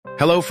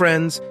Hello,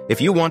 friends. If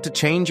you want to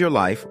change your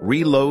life,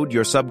 reload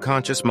your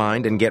subconscious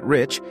mind, and get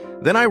rich,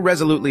 then I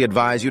resolutely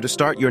advise you to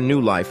start your new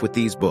life with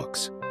these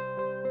books.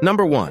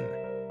 Number 1,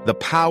 The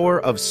Power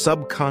of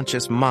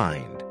Subconscious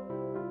Mind,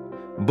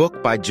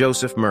 book by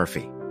Joseph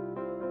Murphy.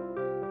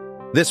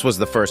 This was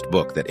the first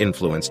book that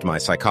influenced my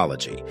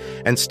psychology,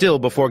 and still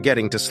before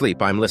getting to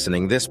sleep I'm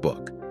listening this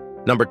book.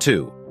 Number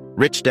 2,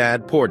 Rich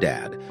Dad, Poor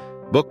Dad,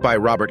 book by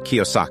Robert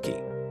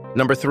Kiyosaki.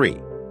 Number 3,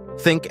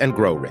 Think and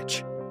Grow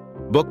Rich,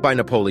 book by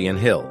Napoleon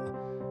Hill.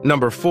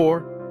 Number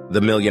 4, The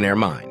Millionaire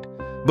Mind,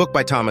 book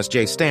by Thomas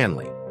J.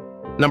 Stanley.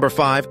 Number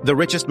 5, The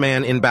Richest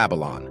Man in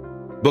Babylon,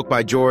 book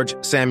by George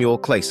Samuel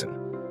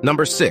Clayson.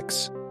 Number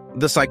 6,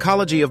 The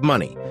Psychology of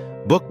Money,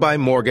 book by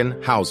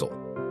Morgan Housel.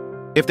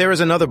 If there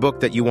is another book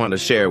that you want to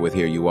share with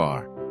Here You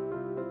Are,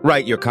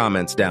 write your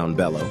comments down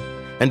below.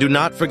 And do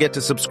not forget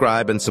to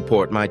subscribe and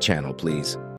support my channel, please.